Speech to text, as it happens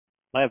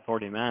Lab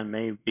 49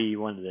 may be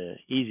one of the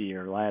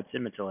easier labs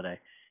in Matillidae.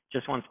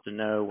 Just wants to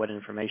know what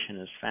information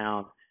is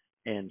found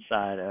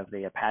inside of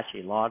the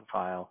Apache log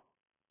file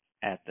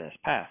at this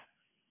path.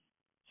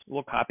 So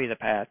we'll copy the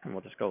path and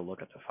we'll just go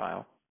look at the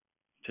file.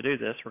 To do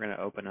this, we're going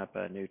to open up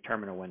a new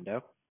terminal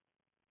window.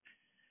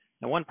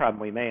 Now, one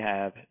problem we may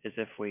have is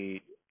if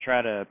we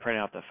try to print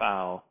out the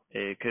file,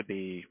 it could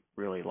be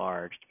really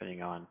large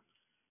depending on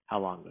how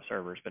long the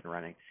server's been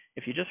running.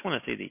 If you just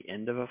want to see the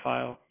end of a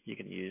file, you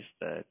can use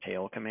the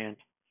tail command,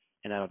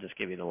 and that'll just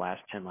give you the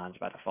last 10 lines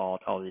by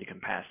default, although you can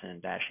pass in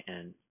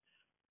 -n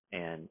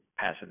and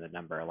pass in the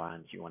number of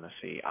lines you want to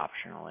see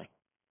optionally.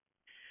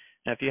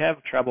 Now, if you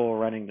have trouble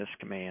running this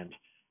command,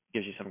 it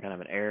gives you some kind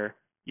of an error,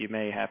 you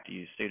may have to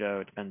use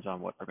sudo. It depends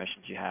on what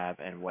permissions you have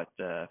and what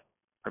the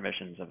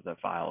permissions of the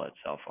file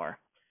itself are.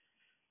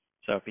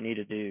 So if you need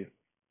to do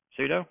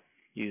sudo,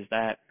 use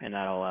that, and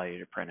that'll allow you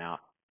to print out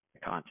the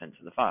contents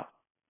of the file.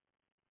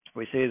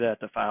 We see that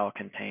the file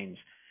contains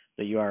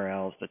the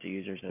URLs that the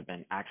users have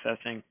been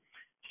accessing,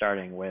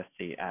 starting with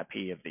the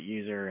IP of the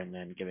user and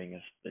then giving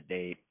us the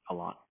date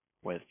along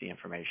with the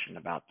information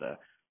about the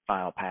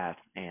file path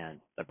and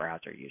the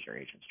browser user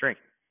agent string.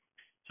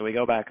 So we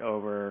go back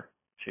over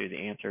to the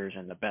answers,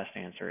 and the best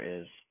answer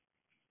is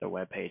the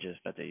web pages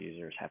that the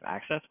users have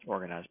accessed,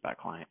 organized by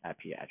client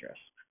IP address.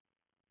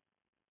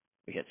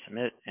 We hit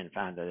submit and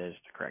find that it is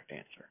the correct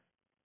answer.